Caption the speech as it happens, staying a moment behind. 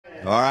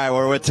All right,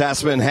 we're with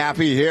Tessmann.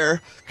 Happy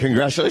here.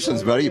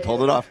 Congratulations, buddy. You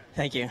pulled it off.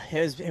 Thank you.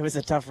 It was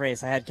a tough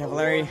race. I had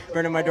Cavalieri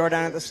burning my door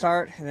down at the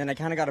start, and then I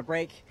kind of got a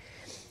break.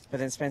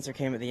 But then Spencer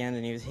came at the end,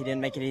 and he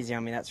didn't make it easy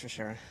on me, that's for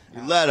sure.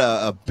 You led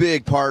a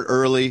big part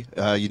early.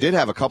 You did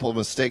have a couple of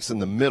mistakes in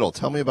the middle.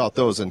 Tell me about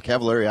those. And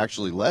Cavalieri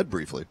actually led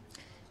briefly.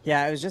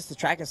 Yeah, it was just the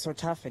track is so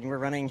tough, and we're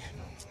running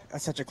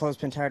such a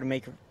closed-pin tire to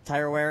make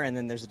tire wear, and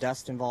then there's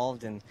dust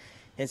involved, and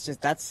it's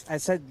just I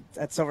said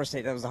at Silver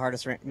State that was the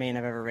hardest main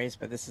I've ever raced,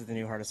 but this is the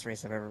new hardest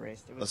race I've ever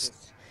raced.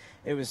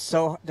 It was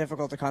so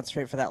difficult to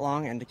concentrate for that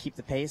long and to keep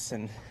the pace,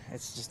 and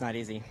it's just not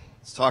easy.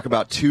 Let's talk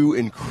about two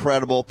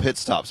incredible pit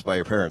stops by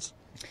your parents.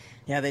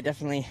 Yeah, they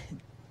definitely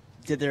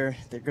did their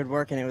good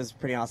work, and it was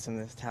pretty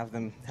awesome to have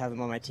them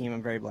on my team.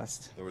 I'm very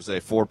blessed. There was a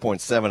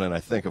 4.7 and I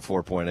think a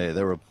 4.8.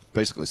 They were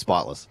basically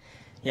spotless.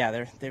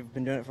 Yeah, they've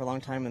been doing it for a long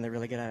time, and they're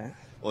really good at it.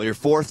 Well, your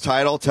fourth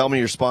title. Tell me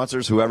your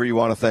sponsors, whoever you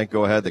want to thank.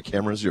 Go ahead. The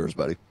camera's yours,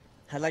 buddy.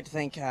 I'd like to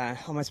thank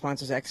all my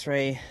sponsors: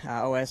 X-Ray,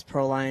 OS,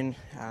 Proline,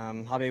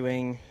 Hobby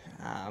Wing.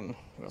 What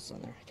else is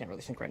on there? I can't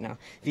really think right now.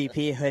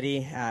 VP,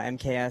 Hoodie,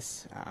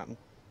 MKS.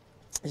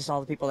 Just all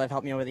the people that have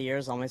helped me over the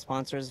years, all my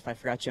sponsors. If I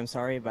forgot you, I'm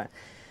sorry, but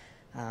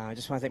I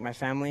just want to thank my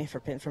family for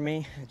pitting for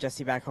me,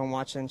 Jesse back home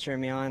watching,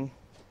 cheering me on,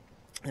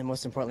 and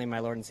most importantly, my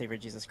Lord and Savior,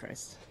 Jesus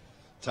Christ.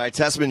 Ty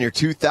Tessmann, your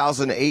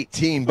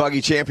 2018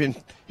 Buggy champion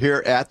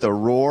here at the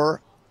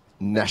Roar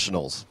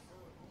Nationals.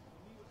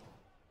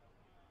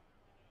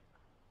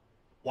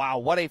 Wow,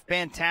 what a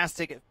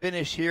fantastic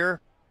finish here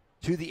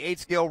to the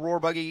 8-scale Roar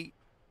Buggy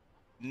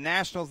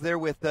Nationals there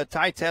with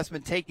Ty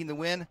Tessmann taking the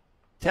win.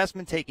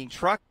 Tessmann taking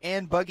truck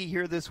and buggy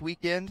here this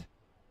weekend.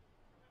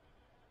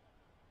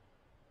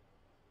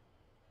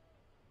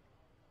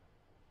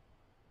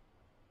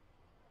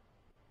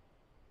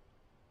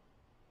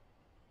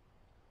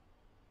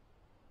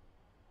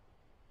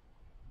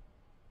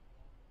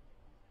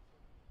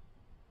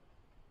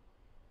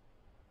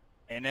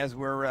 And as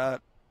we're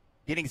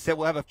getting set,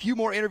 we'll have a few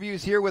more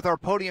interviews here with our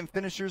podium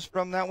finishers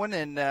from that one,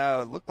 and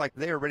look like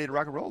they are ready to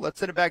rock and roll. Let's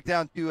send it back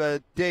down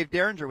to Dave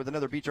Derringer with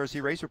another Beach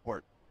RC race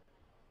report.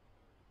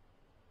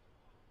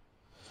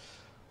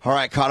 All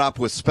right, caught up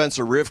with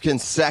Spencer Rivkin,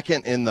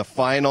 second in the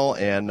final,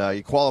 and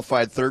you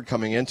qualified third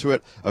coming into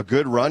it. A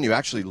good run. You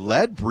actually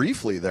led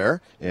briefly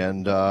there,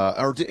 and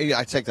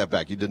I take that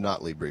back. You did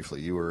not lead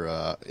briefly. You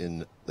were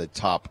in the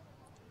top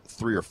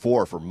 3 or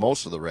 4 for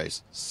most of the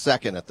race.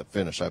 Second at the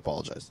finish. I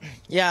apologize.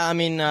 Yeah, I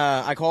mean,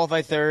 I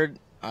qualified third.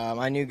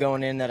 I knew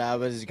going in that I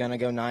was going to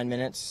go 9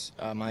 minutes.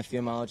 My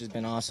fuel mileage has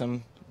been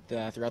awesome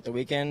throughout the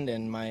weekend,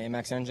 and my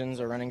MX engines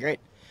are running great.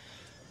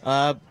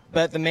 But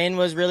the main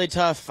was really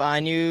tough. I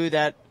knew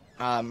that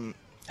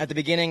at the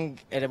beginning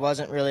it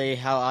wasn't really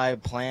how I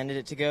planned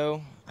it to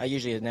go.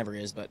 Usually it never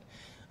is, but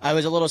I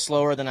was a little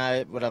slower than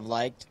I would have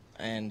liked.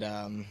 And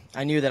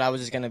I knew that I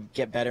was just going to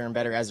get better and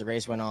better as the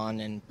race went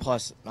on, and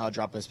plus I'll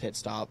drop this pit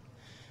stop.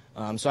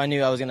 So I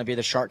knew I was going to be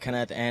the shark kind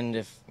of at the end.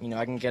 If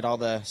I can get all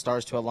the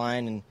stars to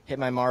align and hit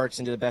my marks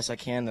and do the best I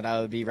can, that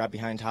I would be right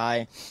behind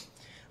Ty.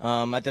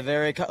 At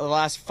the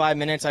last 5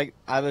 minutes, I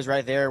was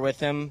right there with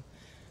him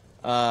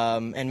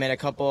and made a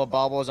couple of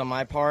bobbles on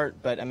my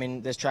part. But I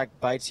mean, this track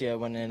bites you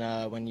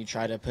when you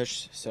try to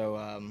push.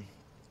 So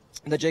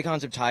the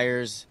J-Concept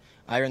tires,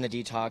 I ran the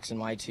detox in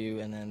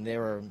Y2, and then they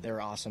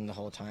were awesome the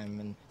whole time,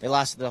 and they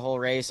lasted the whole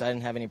race. I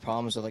didn't have any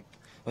problems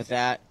with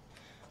that.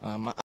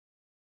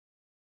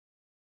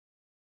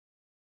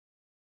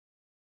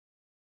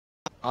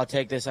 I'll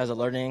take this as a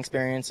learning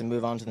experience and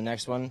move on to the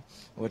next one,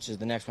 which is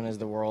the next one is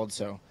the World.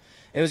 So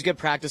it was good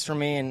practice for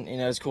me, and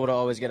it's cool to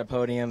always get a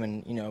podium.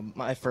 And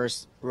my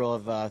first rule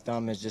of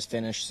thumb is just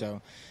finish.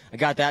 So I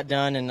got that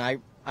done, and I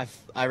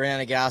ran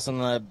out of gas on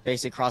the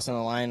basic crossing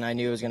the line. I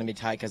knew it was going to be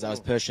tight because I was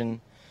pushing.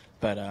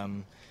 But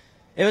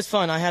it was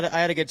fun. I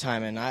had a good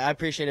time, and I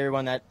appreciate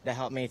everyone that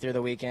helped me through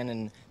the weekend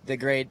and the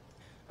great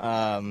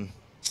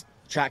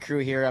track crew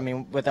here. I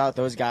mean, without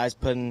those guys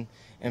running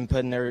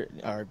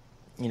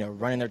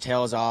their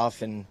tails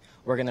off and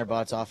working their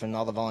butts off, and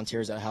all the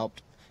volunteers that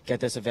helped get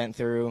this event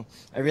through,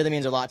 it really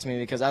means a lot to me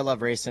because I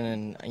love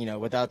racing,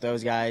 and without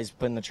those guys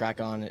putting the track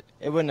on,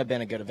 it wouldn't have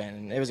been a good event,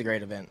 and it was a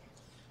great event.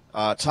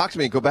 Talk to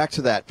me. Go back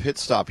to that pit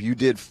stop. You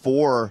did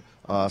 4.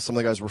 Some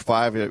of the guys were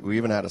 5. We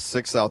even had a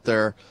 6 out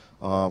there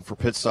for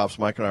pit stops.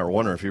 Mike and I were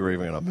wondering if you were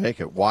even going to make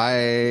it.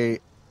 Why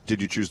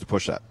did you choose to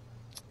push that?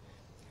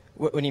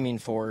 What do you mean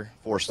 4?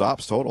 4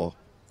 stops total.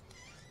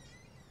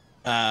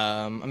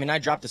 I mean, I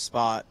dropped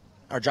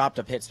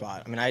a pit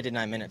spot. I mean, I did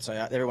 9 minutes, so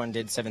everyone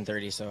did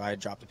 7:30, so I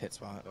dropped a pit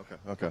spot.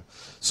 Okay.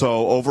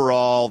 So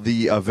overall,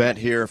 the event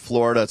here,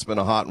 Florida, it's been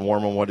a hot and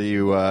warm one. What do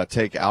you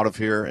take out of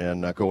here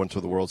and go into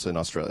the Worlds in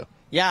Australia?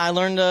 Yeah, I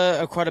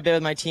learned quite a bit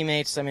with my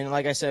teammates. I mean,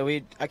 like I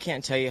said, I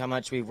can't tell you how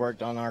much we've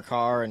worked on our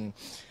car, and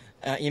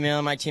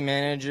emailing my team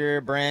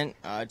manager, Brent,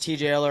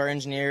 TJL, our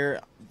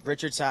engineer,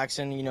 Richard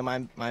Saxon,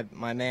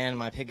 my man,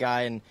 my pit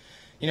guy, and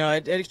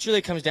it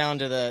truly comes down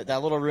to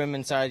that little room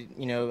inside,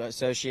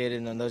 Associated,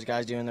 and then those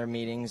guys doing their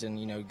meetings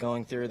and,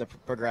 going through the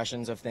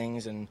progressions of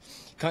things and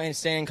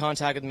staying in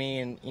contact with me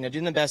and,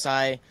 doing the best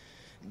I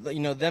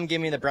them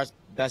give me the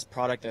best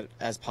product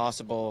as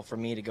possible for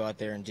me to go out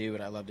there and do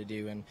what I love to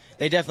do, and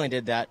they definitely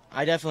did that.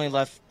 I definitely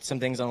left some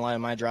things on the line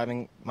in my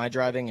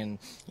driving, and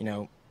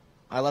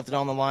I left it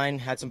on the line,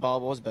 had some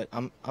bobbles, but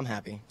I'm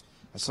happy.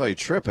 I saw you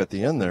trip at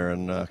the end there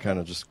and kind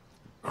of just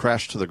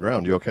crashed to the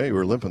ground. You okay? You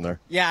were limping there.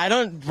 Yeah, I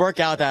don't work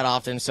out that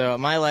often, so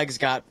my legs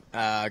got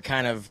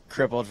kind of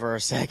crippled for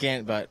a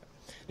second, but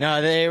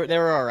no, they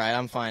were all right.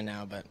 I'm fine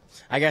now, but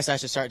I guess I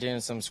should start doing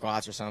some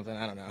squats or something.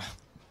 I don't know.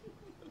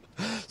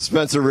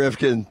 Spencer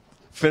Rivkin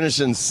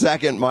finishing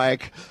second.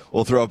 Mike,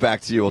 we'll throw it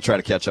back to you. We'll try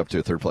to catch up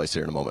to third place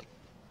here in a moment.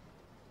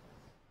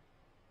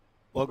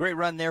 Well, great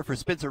run there for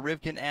Spencer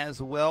Rivkin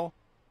as well.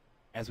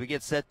 As we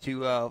get set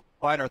to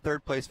find our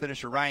third place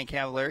finisher, Ryan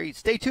Cavalieri.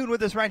 Stay tuned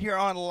with us right here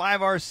on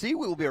LiveRC. We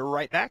will be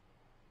right back.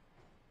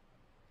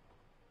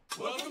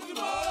 Welcome to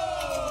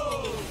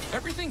Moe's!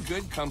 Everything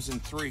good comes in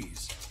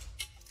threes.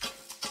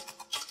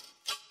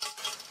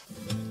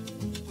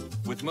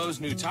 With Moe's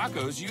new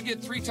tacos, you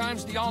get 3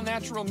 times the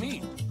all-natural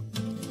meat,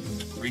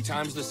 3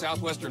 times the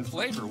southwestern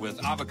flavor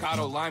with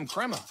avocado lime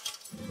crema,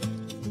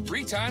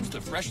 3 times the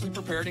freshly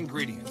prepared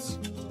ingredients,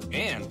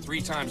 and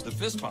 3 times the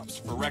fist bumps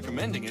for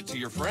recommending it to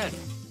your friend.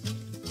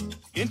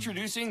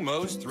 Introducing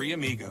Moe's 3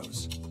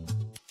 Amigos.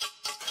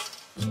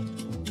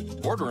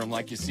 Order them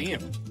like you see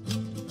them.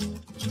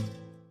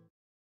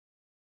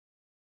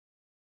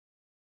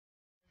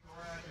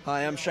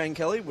 Hi, I'm Shane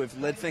Kelly with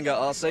Leadfinger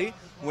RC.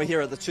 We're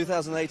here at the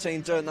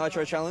 2018 Dirt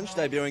Nitro Challenge,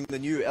 debuting the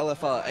new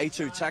LFR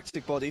A2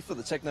 Tactic body for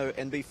the Techno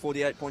NB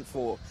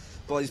 48.4.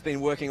 Body's been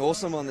working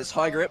awesome on this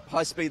high grip,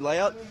 high speed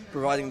layout,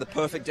 providing the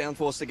perfect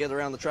downforce to get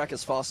around the track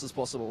as fast as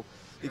possible.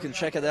 You can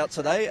check it out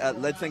today at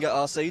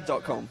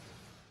leadfingerrc.com.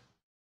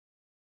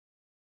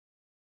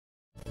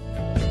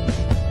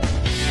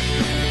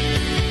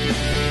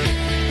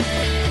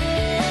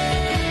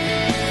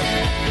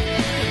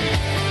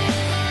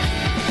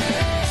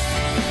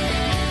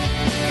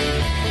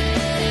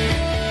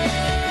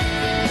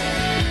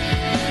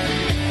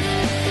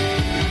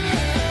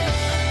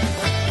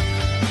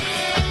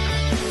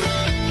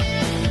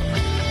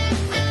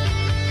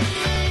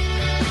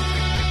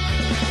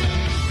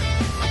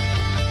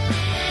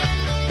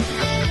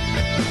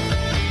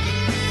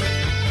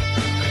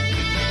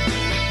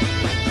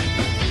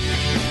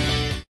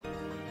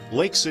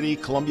 Lake City,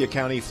 Columbia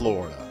County,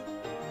 Florida.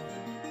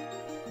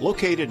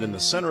 Located in the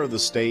center of the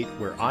state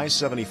where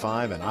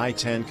I-75 and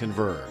I-10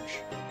 converge.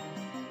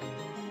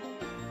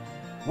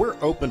 We're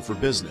open for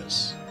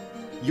business.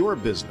 Your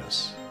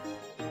business.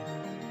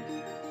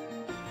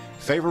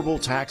 Favorable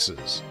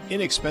taxes,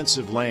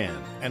 inexpensive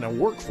land, and a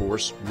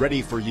workforce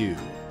ready for you.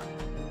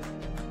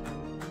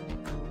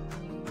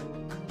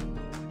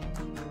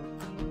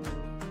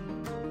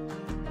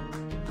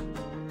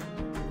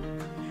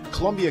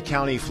 Columbia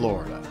County,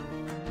 Florida.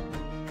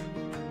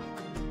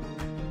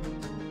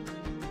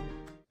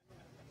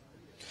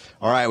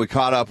 All right, we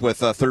caught up with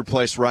third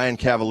place Ryan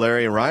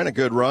Cavalieri. Ryan, a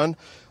good run.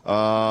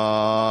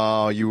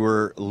 You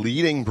were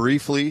leading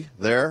briefly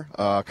there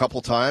a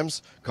couple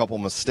times, a couple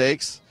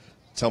mistakes.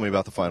 Tell me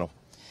about the final.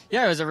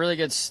 Yeah, it was a really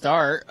good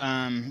start.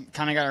 Kind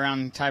of got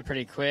around Ty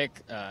pretty quick.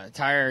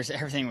 Tires,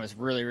 everything was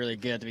really, really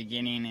good at the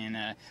beginning.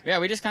 And, yeah,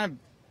 we just kind of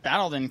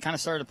battled and kind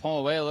of started to pull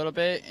away a little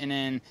bit.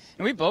 And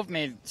we both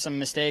made some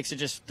mistakes. It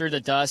just, through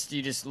the dust,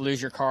 you just lose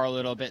your car a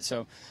little bit.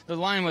 So the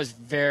line was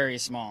very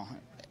small.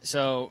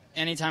 So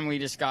anytime we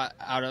just got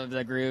out of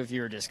the groove,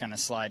 you were just going to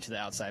slide to the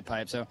outside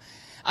pipe. So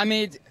I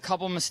made a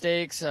couple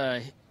mistakes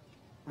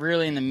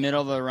really in the middle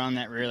of the run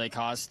that really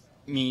cost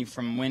me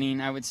from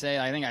winning, I would say.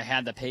 I think I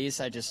had the pace.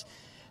 I just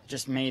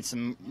made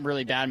some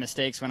really bad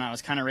mistakes when I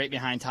was kind of right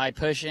behind Ty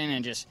pushing,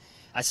 and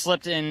I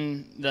slipped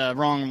in the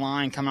wrong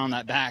line coming on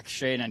that back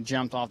straight and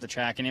jumped off the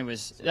track, and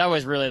that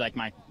was really like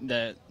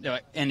that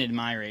ended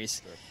my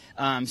race.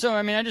 So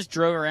I mean, I just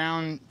drove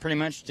around pretty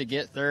much to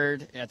get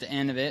third at the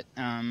end of it.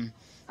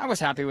 I was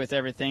happy with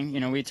everything.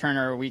 We turned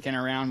our weekend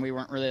around. We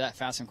weren't really that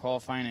fast in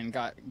qualifying and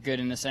got good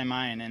in the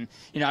semi. And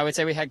I would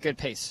say we had good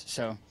pace.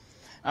 So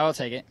I will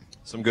take it.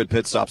 Some good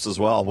pit stops as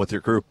well with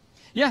your crew.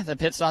 Yeah, the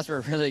pit stops were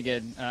really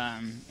good.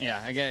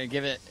 Yeah, I got to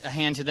give it a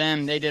hand to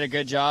them. They did a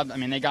good job. I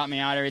mean, they got me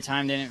out every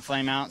time. They didn't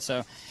flame out.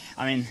 So,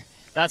 I mean,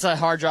 that's a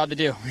hard job to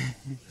do.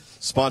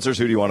 Sponsors,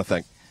 who do you want to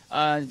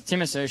thank?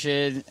 Team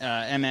Associated,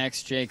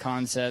 MX, J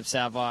Concept,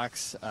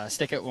 Savvox,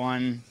 Stick It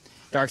One,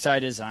 Dark Side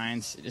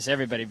Designs, just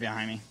everybody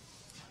behind me.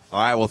 All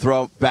right, we'll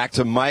throw it back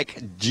to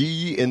Mike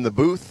G in the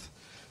booth.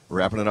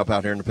 Wrapping it up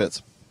out here in the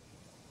pits.